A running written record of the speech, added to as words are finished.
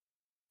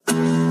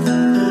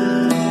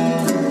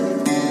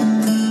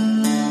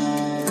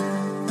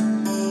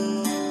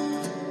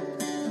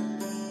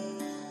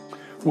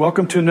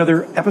Welcome to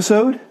another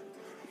episode.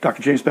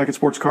 Dr. James Beckett,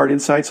 Sports Card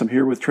Insights. I'm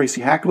here with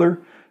Tracy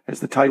Hackler. As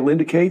the title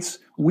indicates,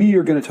 we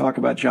are going to talk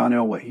about John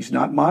Elway. He's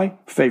not my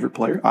favorite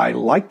player. I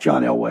like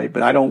John Elway,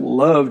 but I don't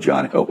love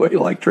John Elway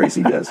like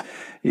Tracy does.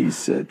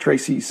 He's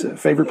Tracy's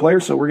favorite player,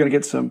 so we're going to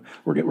get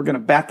we're going to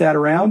bat that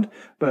around.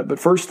 But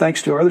first,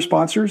 thanks to our other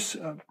sponsors.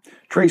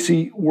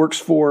 Tracy works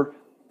for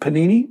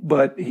Panini,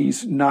 but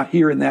he's not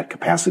here in that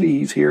capacity.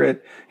 He's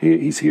here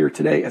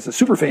today as a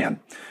super fan.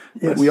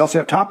 Yes. But we also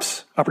have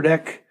Topps, Upper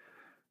Deck,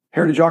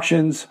 Heritage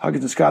Auctions,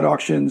 Huggins and Scott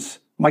Auctions,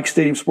 Mike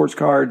Stadium Sports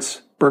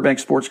Cards, Burbank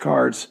Sports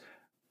Cards,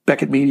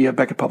 Beckett Media,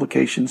 Beckett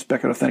Publications,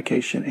 Beckett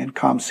Authentication, and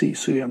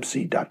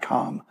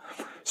ComC.com.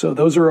 So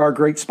those are our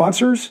great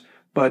sponsors,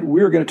 but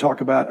we're going to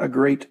talk about a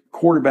great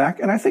quarterback,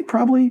 and I think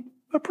probably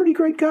a pretty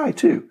great guy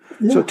too.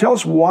 Yeah. So tell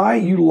us why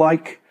you've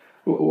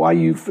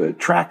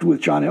tracked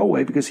with John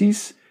Elway, because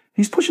he's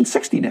pushing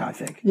 60 now, I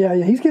think. Yeah,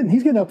 he's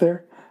getting up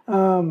there.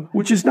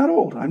 Which is not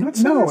old. I'm not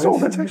saying that's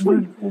old. That's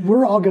actually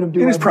we're all going to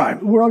do in his prime.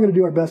 We're all going to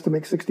do our best to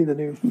make 60 the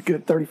new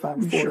good 35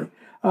 and 40. Sure.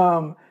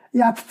 I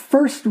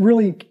first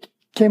really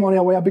came on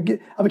Elway. I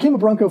became a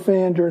Bronco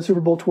fan during Super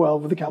Bowl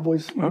 12 with the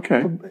Cowboys.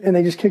 Okay. And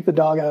they just kicked the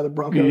dog out of the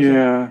Broncos.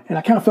 Yeah. And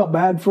I kind of felt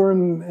bad for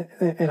him,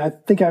 and I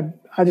think I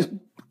just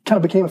kind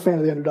of became a fan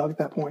of the underdog at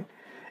that point.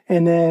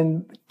 And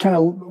then kind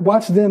of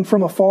watched them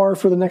from afar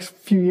for the next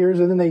few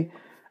years, and then they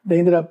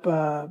ended up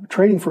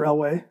trading for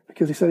Elway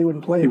because he said he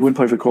wouldn't play. He wouldn't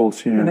play for the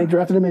Colts, yeah. And they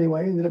drafted him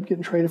anyway. Ended up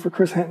getting traded for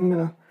Chris Hinton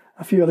and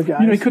a few other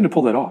guys. He couldn't have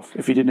pulled that off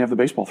if he didn't have the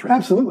baseball threat.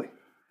 Absolutely.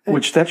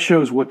 Which that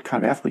shows what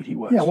kind of athlete he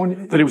was. Yeah,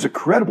 that it was a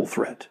credible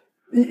threat.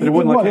 That it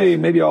wasn't like, hey,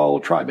 maybe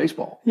I'll try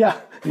baseball. Yeah.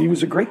 He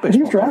was a great baseball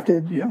He was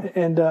drafted. player.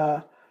 Yeah.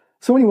 And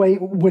so anyway,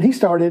 when he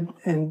started,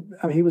 and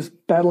I mean, he was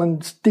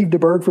battling Steve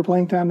DeBerg for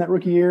playing time that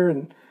rookie year,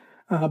 and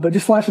but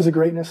just flashes of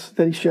greatness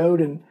that he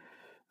showed. And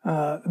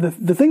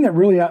the thing that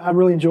I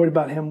really enjoyed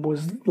about him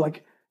was,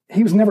 like,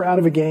 he was never out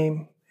of a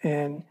game,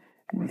 and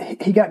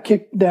he got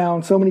kicked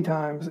down so many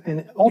times,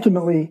 and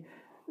ultimately,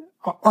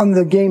 on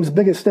the game's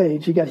biggest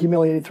stage, he got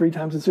humiliated 3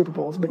 times in Super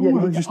Bowls, but yet he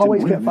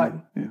always kept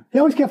fighting. Yeah. He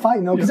always kept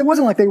fighting, though, because it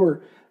wasn't like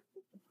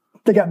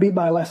they got beat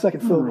by a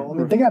last-second field goal. I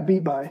mean, they got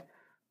beat by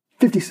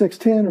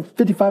 56-10 or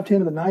 55-10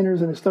 to the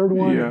Niners in his third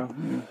one. Yeah.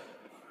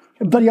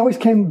 But he always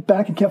came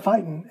back and kept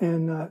fighting,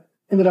 and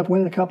ended up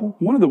winning a couple.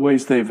 One of the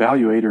ways they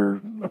evaluate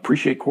or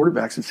appreciate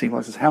quarterbacks, it seems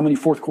like, is how many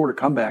fourth-quarter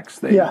comebacks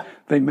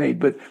they made.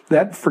 But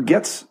that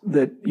forgets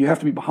that you have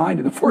to be behind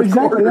in the fourth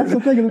quarter. That's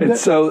the thing. And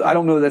so I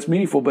don't know that that's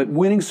meaningful, but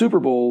winning Super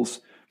Bowls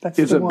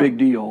is a big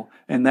deal.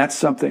 And that's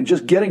something.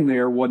 Just getting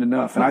there wasn't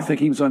enough. And I think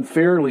he was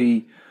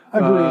unfairly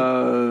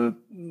not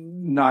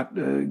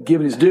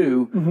given his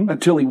due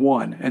until he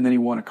won. And then he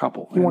won a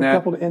couple. He won a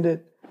couple to end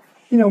it.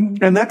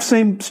 And that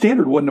same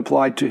standard wasn't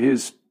applied to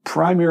his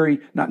primary,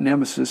 not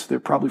nemesis, they're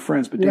probably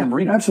friends, but Dan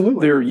Marino.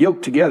 Absolutely. They're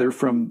yoked together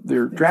from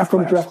their draft class.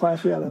 From the draft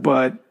class, yeah.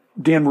 But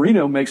Dan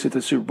Marino makes it to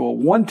the Super Bowl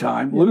one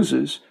time,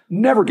 loses,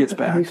 never gets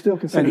back.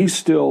 And he's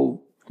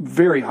still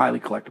very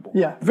highly collectible.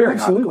 Yeah, very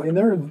absolutely.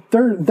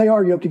 And they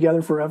are yoked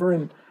together forever.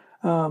 And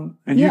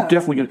you're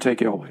definitely going to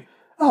take Elway.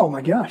 Oh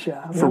my gosh,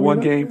 yeah. For one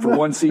game, for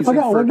one season,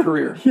 for a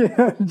career.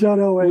 Yeah, John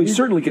Elway. Well, he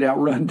certainly could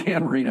outrun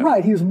Dan Marino.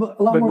 Right, he was a lot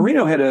more. But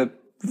Marino had a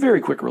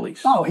very quick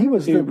release. Oh, he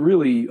was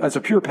really, as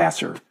a pure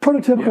passer.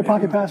 Prototypical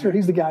pocket passer.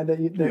 He's the guy that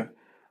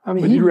I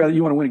mean, but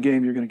you want to win a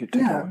game, you're going to get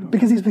taken away.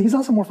 Because he's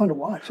also more fun to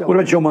watch. What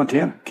about Joe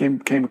Montana?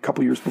 Came a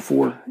couple years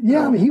before.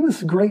 Yeah, I mean, he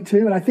was great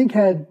too. And I think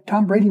had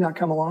Tom Brady not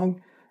come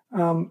along,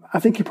 I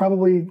think he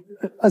probably,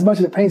 as much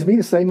as it pains me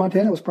to say,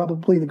 Montana was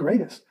probably the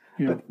greatest.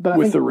 Yeah, but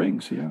with the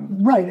rings, yeah.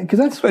 Right,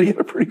 because but he had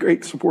a pretty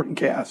great supporting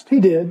cast. He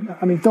did.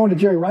 I mean, throwing to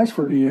Jerry Rice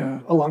for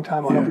a long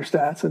time on other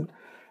stats, and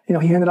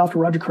he handed off to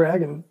Roger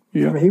Craig, and I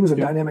mean, he was a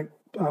dynamic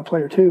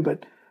player too.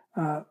 But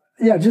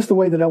just the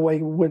way that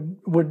Elway would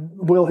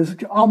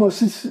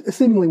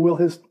seemingly will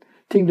his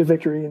team to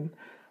victory and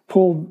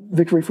pull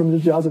victory from the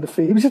jaws of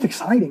defeat. It was just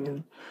exciting.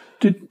 And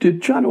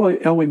did John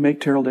Elway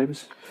make Terrell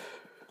Davis,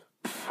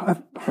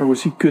 or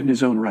was he good in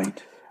his own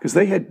right? Because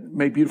they had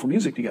made beautiful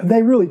music together.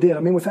 They really did.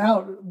 I mean,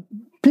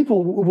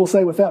 people will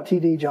say without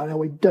TD, John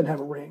Elway doesn't have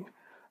a ring.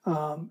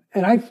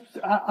 And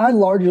I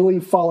largely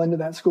fall into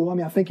that school. I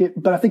mean, I think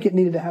it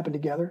needed to happen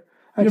together.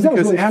 Because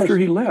really after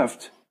he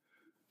left,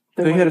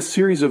 they had a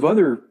series of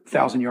other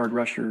 1,000-yard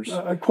rushers,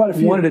 quite a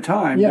few, one at a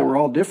time. They were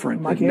all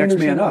different. Mike next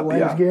Anderson, man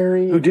up,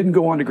 Gary, who didn't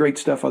go on to great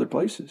stuff other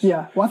places.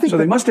 Yeah, well, I think so.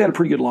 They must have had a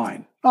pretty good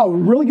line. Oh,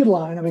 really good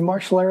line. I mean,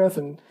 Mark Schlereth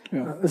and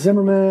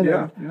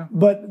Zimmerman.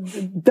 But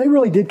they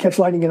really did catch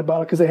lightning in a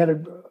bottle because they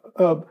had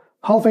a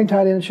Hall of Fame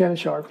tight end, Shannon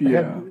Sharp. They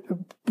had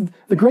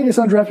the greatest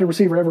undrafted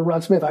receiver ever,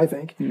 Ron Smith, I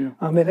think. Yeah.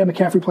 They had Ed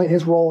McCaffrey playing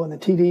his role in the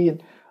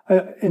TD,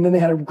 and then they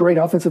had a great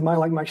offensive mind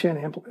like Mike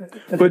Shanahan.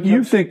 But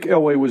you think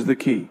Elway was the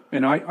key,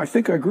 and I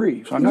think I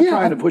agree. So I'm not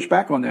trying to push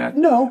back on that.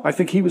 No. I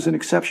think he was an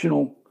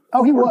exceptional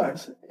he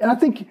was. And I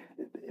think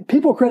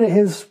people credit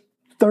his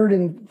 3rd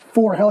and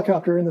 4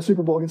 helicopter in the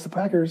Super Bowl against the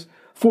Packers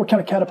for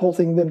kind of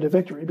catapulting them to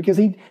victory, because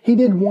he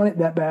did want it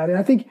that bad. And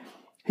I think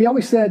he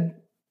always said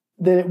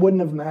that it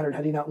wouldn't have mattered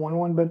had he not won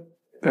one, but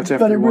That's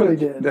after but it he won. really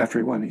did. After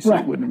he won, he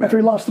said it wouldn't matter. After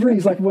he lost 3,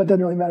 he's like, well, it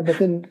doesn't really matter. But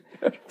then,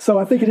 so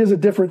I think it is a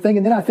different thing.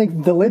 And then I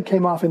think the lid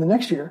came off in the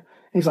next year.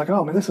 And he's like,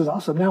 oh man, this is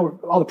awesome. Now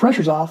all the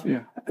pressure's off.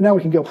 Yeah. Now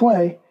we can go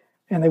play.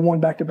 And they won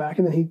back to back.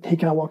 And then he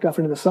kind of walked off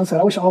into the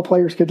sunset. I wish all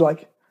players could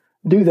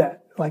do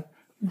that,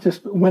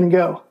 just win and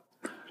go.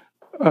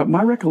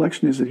 My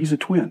recollection is that he's a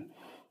twin.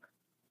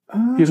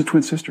 He has a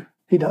twin sister.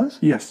 He does?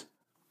 Yes.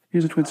 He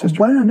has a twin sister.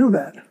 Why did I know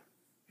that?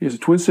 He has a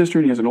twin sister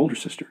and he has an older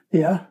sister.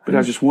 Yeah. But I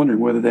was just wondering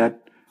whether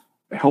that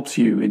helps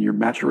you in your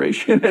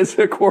maturation as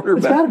a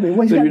quarterback. It's got to be.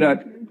 Well, so you're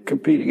not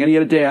competing. And he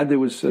had a dad that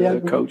was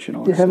a coach and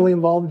all that. You're heavily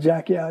involved,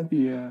 Jack. Yeah.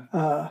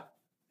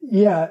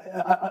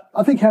 Yeah.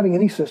 I think having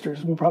any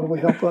sisters will probably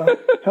help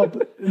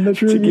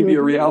mature to give you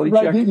a reality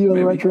check. Get you on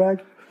the right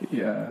track.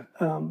 Yeah.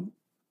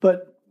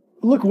 But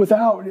look, we've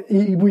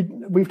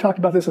talked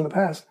about this in the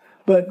past,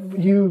 but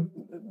you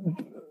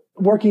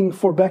working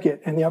for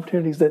Beckett and the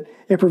opportunities that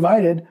it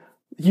provided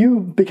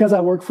because I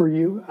worked for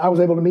you, I was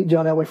able to meet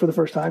John Elway for the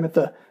first time at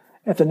the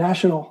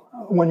National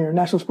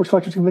Sports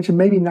Collectors Convention,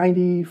 maybe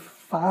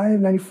 95,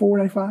 94,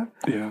 95.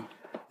 Yeah.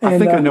 I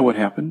think I know what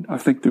happened. I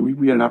think that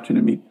we had an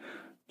opportunity to meet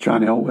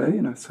John Elway,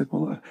 and I said,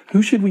 well,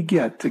 who should we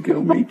get to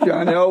go meet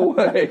John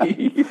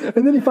Elway?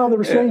 And then he filed the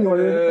restraining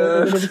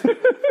order.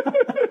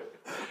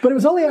 But it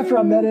was only after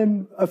I met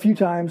him a few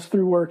times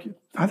through work.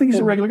 I think he's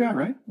a regular guy,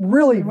 right?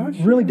 Really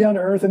down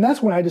to earth. And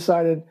that's when I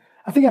decided,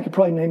 I think I could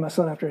probably name my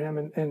son after him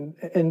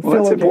and well,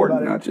 feel that's okay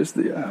important, about it. not just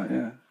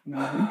the,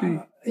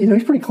 No,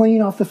 he's pretty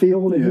clean off the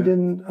field, and he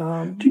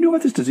didn't. Do you know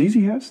what this disease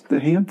he has? The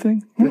hand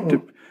thing?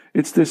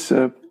 It's this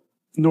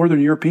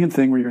Northern European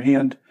thing where your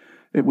hand,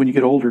 when you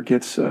get older,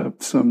 gets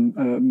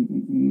some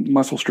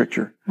muscle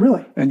stricture.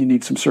 Really? And you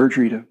need some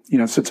surgery to,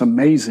 so it's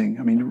amazing.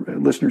 I mean,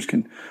 listeners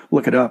can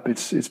look it up.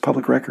 It's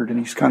public record, and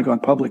he's kind of gone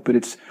public, but I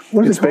think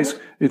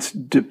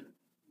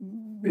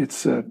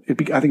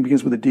it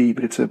begins with a D,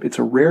 but it's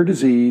a rare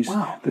disease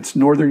that's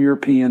Northern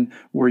European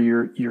where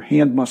your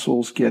hand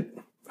muscles get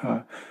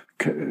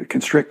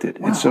constricted.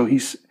 Wow. And so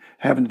he's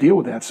having to deal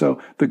with that. So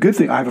the good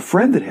thing, I have a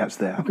friend that has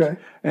that. Okay.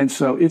 And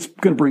so it's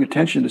going to bring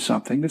attention to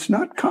something that's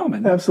not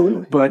common.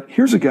 Absolutely. But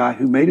here's a guy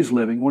who made his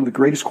living, one of the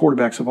greatest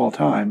quarterbacks of all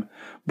time,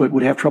 but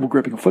would have trouble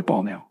gripping a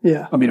football now.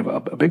 Yeah. I mean,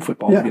 a big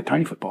football, maybe a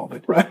tiny football.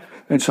 But, right.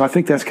 And so I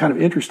think that's kind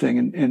of interesting.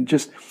 And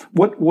just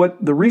what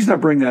the reason I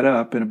bring that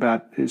up and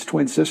about his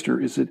twin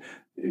sister is that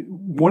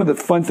one of the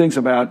fun things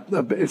about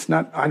it's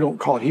not, I don't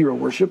call it hero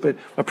worship, but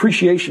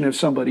appreciation of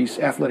somebody's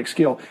athletic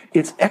skill.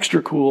 It's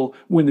extra cool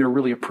when they're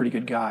really a pretty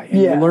good guy.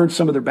 And you learn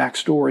some of their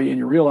backstory and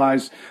you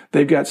realize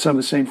they've got some of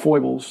the same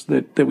foibles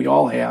that we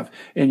all have.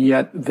 And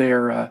yet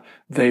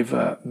they've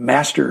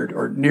mastered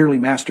or nearly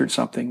mastered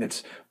something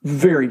that's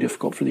very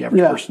difficult for the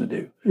average person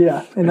to do.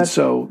 Yeah. And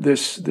so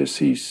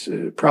he's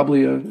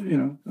probably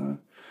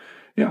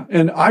yeah,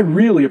 and I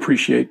really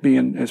appreciate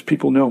being, as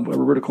people know,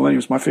 Roberto Clemente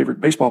was my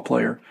favorite baseball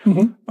player.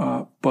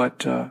 Mm-hmm.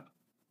 But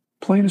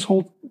playing his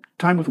whole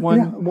time with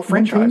one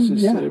franchise,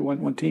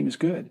 one team is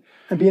good.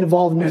 And being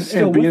involved in this,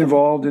 and being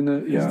involved in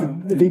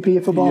the VP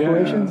of football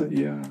operations.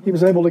 He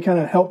was able to kind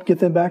of help get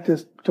them back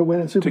to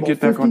win in Super Bowl. To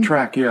get back on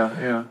track,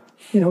 yeah.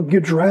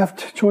 Good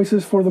draft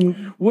choices for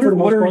them. What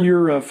are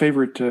your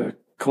favorite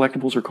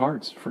collectibles or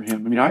cards for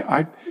him? I mean,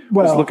 I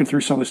was looking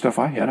through some of the stuff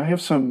I had. I have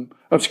some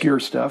obscure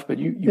stuff, but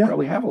you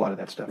probably have a lot of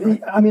that stuff,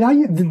 right? I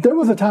mean, there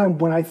was a time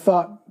when I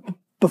thought,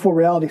 before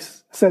reality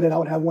said that I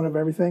would have one of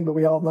everything, but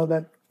we all know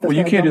that. Well,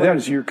 you can't do that.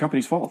 It's your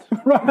company's fault.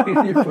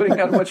 Right. You're putting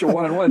out a bunch of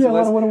one-on-ones.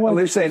 One-on-one.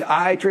 They're saying,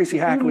 Tracy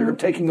Hackler, am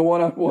taking the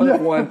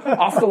one-on-one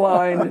off the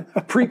line,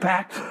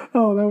 pre-packed.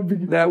 Oh,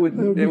 that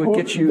would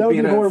get you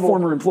being a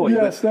former employee.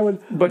 Yes,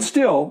 but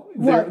still,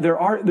 there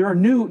are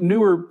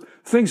newer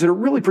things that are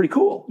really pretty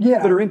cool. Yeah,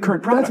 that are in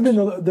current products. That's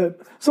been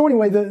so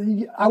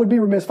anyway. I would be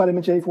remiss if I didn't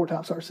mention 84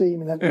 Topps RC. I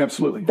mean,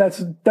 absolutely.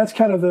 That's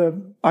kind of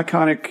the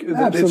iconic.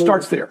 It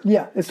starts there.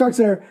 Yeah, it starts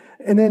there,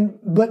 and then,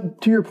 but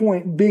to your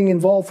point, being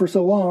involved for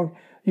so long,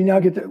 you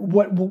now get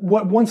what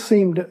once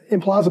seemed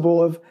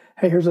implausible of,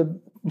 hey, here's a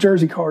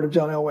jersey card of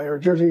John Elway or a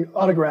jersey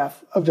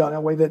autograph of John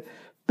Elway that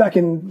back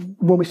when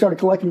we started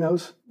collecting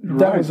those,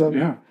 that was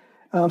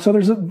so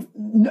there's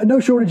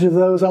no shortage of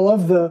those. I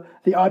love the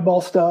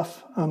oddball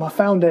stuff. I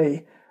found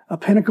a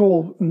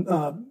Pinnacle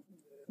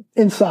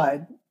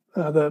inside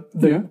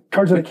the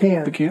cards in a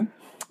can. The can?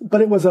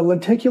 But it was a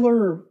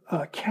lenticular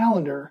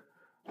calendar.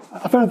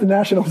 I found at the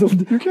National, a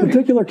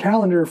lenticular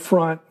calendar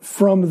front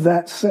from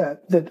that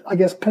set that I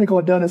guess Pinnacle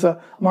had done as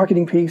a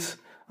marketing piece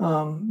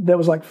that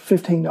was like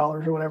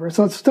 $15 or whatever.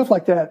 So it's stuff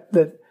like that.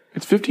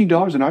 It's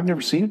 $15 and I've never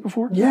seen it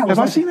before? Yeah. Have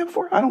I seen that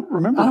before? I don't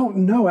remember. I don't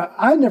know.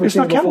 I've never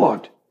seen it before. It's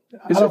not cataloged.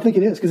 I don't think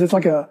it is because it's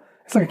like a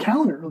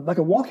calendar, like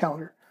a wall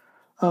calendar.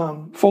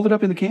 Folded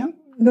up in the can?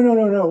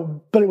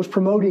 No. But it was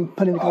promoting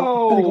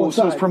Pinnacle inside.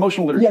 So it's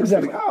promotional literature. Yeah,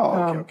 exactly.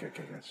 Okay.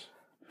 Yes.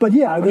 But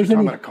yeah, there's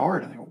talking about a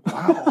card. I think,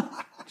 wow.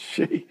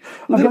 Gee.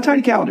 A little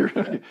tiny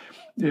calendar.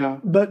 Yeah.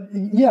 But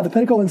yeah, the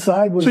Pinnacle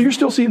inside was. So you're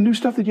still seeing new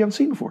stuff that you haven't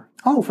seen before.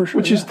 Oh, for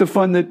sure. Which is the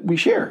fun that we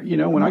share.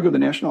 When I go to the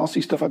National, I'll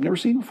see stuff I've never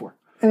seen before.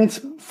 And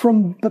it's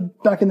from the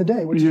back in the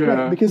day, which is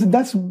great, because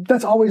that's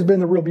always been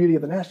the real beauty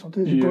of the National,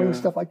 too. You bring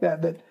stuff like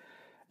that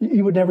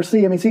you would never see.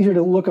 I mean, it's easier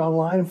to look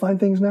online and find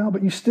things now,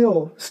 but you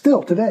still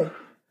today,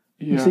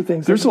 you see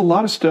things. There's a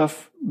lot of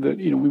stuff that,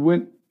 we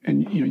went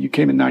and, you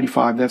came in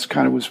 95. That's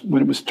kind of was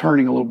when it was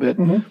turning a little bit.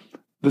 Mm-hmm.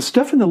 The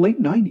stuff in the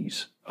late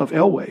 90s of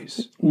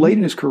Elway's, late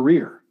in his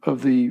career,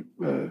 of the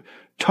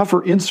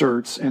tougher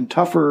inserts and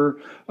tougher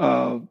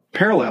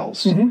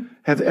parallels,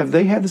 have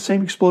they had the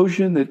same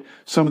explosion that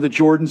some of the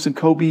Jordans and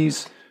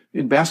Kobes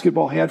in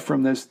basketball had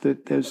from this,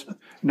 that there's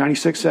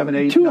 96, 7,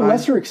 8, To 9? a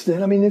lesser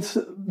extent. I mean, it's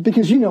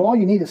because, all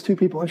you need is two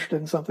people interested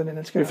in something, and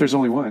it's good. If there's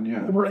only one,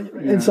 Right.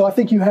 Yeah. And so I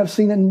think you have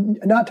seen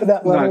it, not to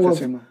that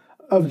level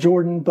of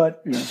Jordan,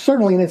 but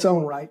certainly in its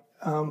own right.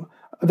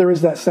 There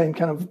is that same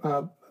kind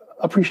of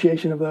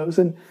appreciation of those.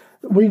 And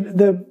we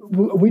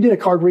did a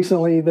card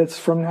recently that's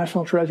from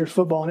National Treasures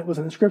Football, and it was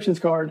an inscriptions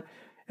card.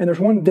 And there's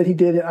one that he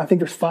did, I think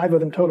there's 5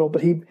 of them total,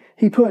 but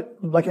he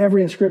put like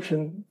every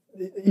inscription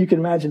you can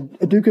imagine.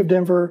 A Duke of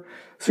Denver,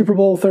 Super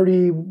Bowl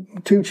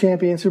 32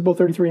 champion, Super Bowl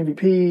 33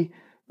 MVP,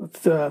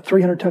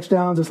 300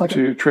 touchdowns. It's like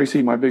to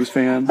Tracy, my biggest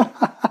fan.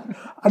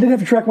 I did have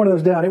to track one of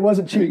those down. It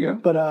wasn't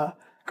cheap, but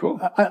cool.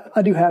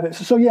 I do have it.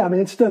 So I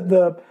mean, it's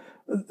the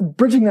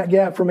bridging that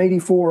gap from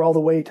 84 all the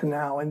way to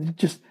now, and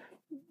just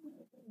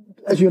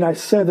as you and I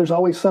said, there's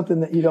always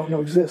something that you don't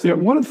know exists. Yeah,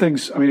 one of the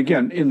things, I mean,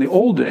 again, in the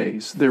old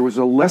days, there was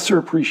a lesser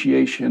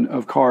appreciation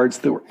of cards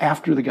that were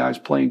after the guy's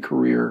playing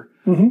career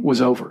was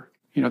over.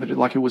 That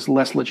like it was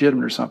less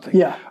legitimate or something.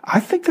 Yeah. I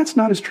think that's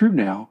not as true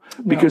now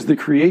because the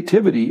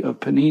creativity of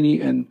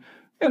Panini and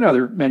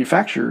other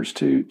manufacturers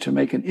to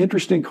make an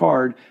interesting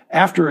card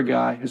after a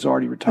guy has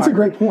already retired. That's a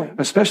great point.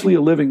 Especially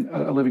a living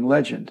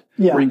legend,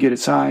 where you can get it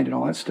signed and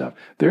all that stuff.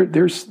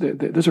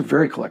 Those are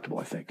very collectible,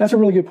 I think. That's a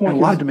really good point. And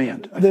a lot of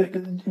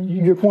demand.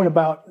 Your point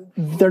about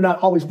there not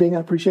always being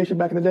an appreciation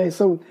back in the day, it's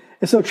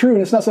so true,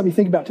 and it's not something you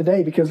think about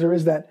today because there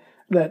is that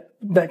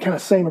kind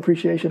of same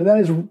appreciation. And that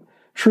is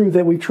true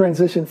that we've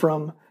transitioned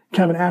from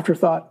kind of an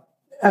afterthought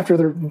after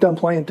they're done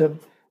playing to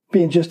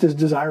being just as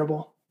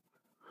desirable.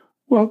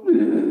 Well,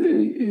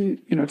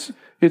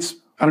 it's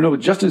I don't know,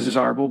 just as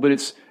desirable, but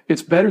it's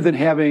better than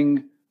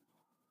having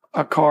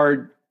a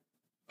card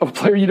of a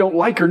player you don't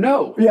like or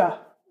know. Yeah.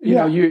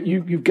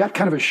 You've got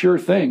kind of a sure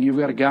thing. You've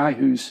got a guy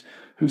who's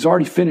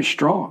already finished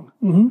strong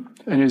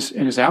and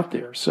is out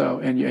there. So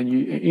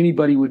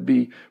anybody would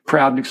be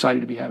proud and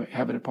excited to be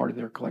having a part of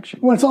their collection.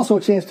 Well, it's also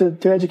a chance to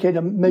educate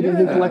maybe a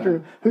new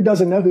collector who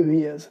doesn't know who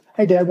he is.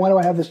 Hey, Dad, why do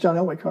I have this John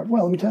Elway card?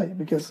 Well, let me tell you,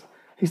 because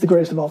he's the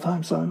greatest of all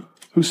time, son.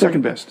 Who's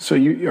second best? So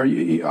let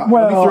me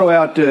throw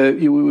out,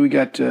 we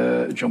got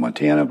Joe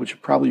Montana,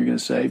 which probably you're going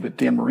to say, but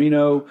Dan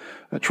Marino,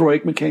 Troy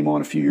Aikman came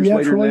on a few years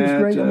later Troy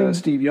than was that. great.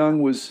 Steve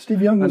Young was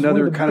one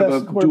another of the kind of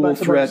best a dual quarterbacks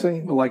threat, I've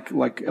ever like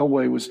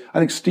Elway was. I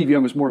think Steve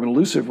Young was more of an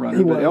elusive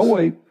runner, but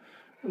Elway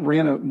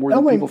ran more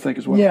than people think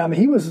as well. Yeah, I mean,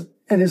 he was,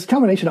 and his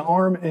combination of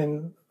arm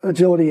and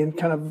agility and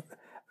kind of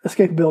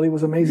escapability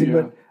was amazing. Yeah.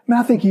 But I mean,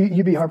 I think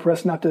you'd be hard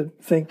pressed not to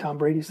think Tom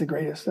Brady's the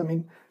greatest. I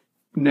mean,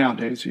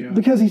 nowadays,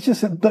 because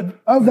he's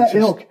but of that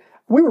ilk.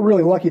 We were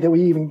really lucky that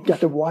we even got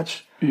to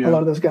watch a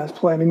lot of those guys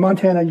play. I mean,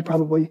 Montana, you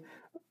probably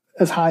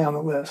as high on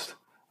the list.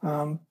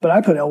 But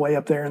I put Elway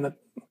up there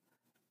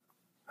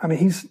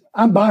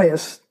I'm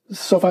biased.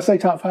 So if I say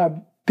top 5,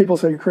 people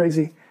say you're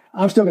crazy.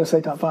 I'm still going to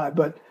say top 5,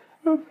 but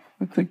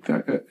I think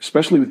that,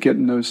 especially with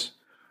getting those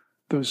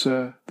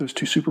 2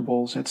 Super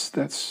Bowls,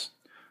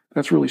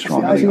 that's really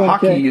strong. I think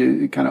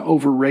hockey kind of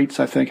overrates,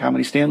 I think, how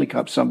many Stanley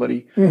Cups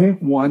somebody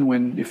won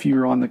when, if you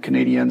were on the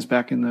Canadiens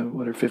back in the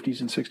 50s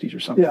and 60s or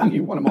something,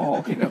 you won them all,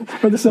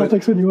 Or the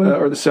Celtics when you won.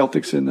 Or the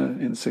Celtics in the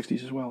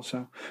 60s as well.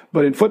 So,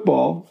 but in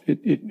football,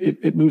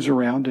 it moves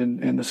around,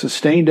 and the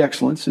sustained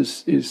excellence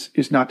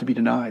is not to be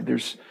denied.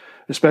 There's,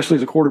 especially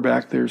as a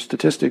quarterback, there's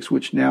statistics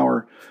which now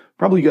are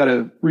probably got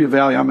to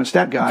reevaluate. I'm a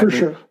stat guy,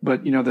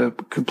 but the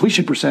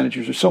completion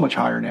percentages are so much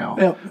higher now.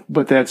 Yeah.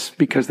 But that's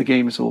because the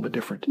game is a little bit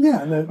different.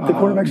 Yeah, and the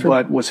quarterbacks.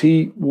 But was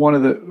he one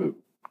of the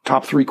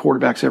top 3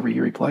 quarterbacks every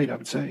year he played? I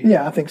would say.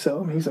 Yeah, I think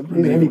so. He's an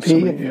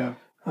MVP.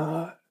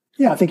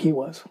 I think he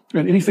was.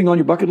 And anything on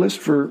your bucket list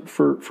for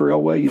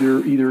Elway?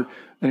 Either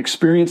an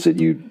experience that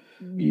you'd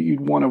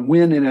want to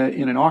win in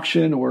an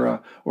auction or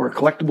a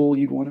collectible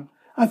you'd want to.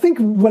 I think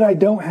what I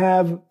don't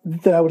have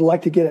that I would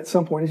like to get at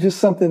some point is just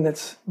something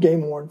that's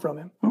game worn from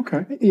him.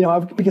 Okay.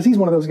 Because he's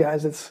one of those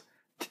guys that's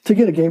to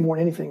get a game worn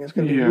anything is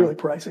going to be really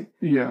pricey.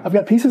 Yeah. I've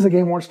got pieces of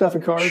game worn stuff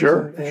in cards.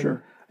 Sure.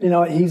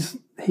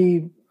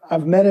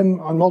 I've met him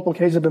on multiple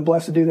occasions. I've been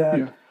blessed to do that.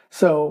 Yeah.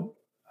 So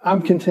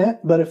I'm content.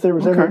 But if there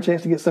was ever a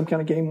chance to get some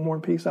kind of game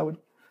worn piece, I would.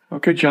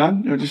 Okay,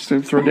 John, just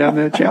to throw down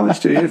the challenge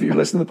to you. If you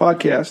listen to the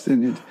podcast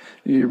and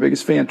your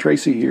biggest fan,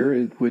 Tracy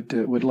here,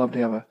 would love to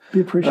have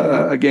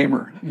a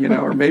gamer,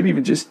 or maybe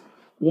even just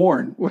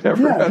Warren,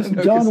 whatever. Yeah, just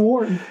John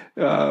Warren.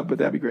 But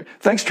that'd be great.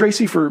 Thanks,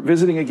 Tracy, for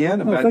visiting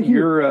again about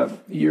your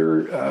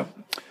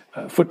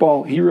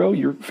football hero,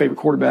 your favorite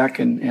quarterback,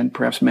 and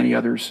perhaps many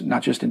others,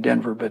 not just in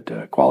Denver, but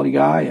a quality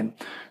guy and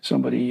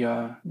somebody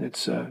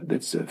that's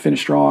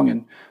finished strong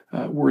and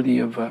worthy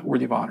of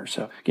honor.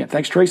 So again,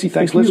 thanks Tracy,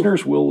 thanks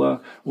listeners.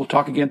 We'll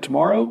talk again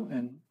tomorrow,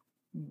 and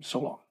so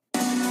long. The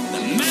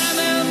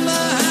man in the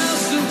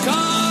house of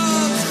cards.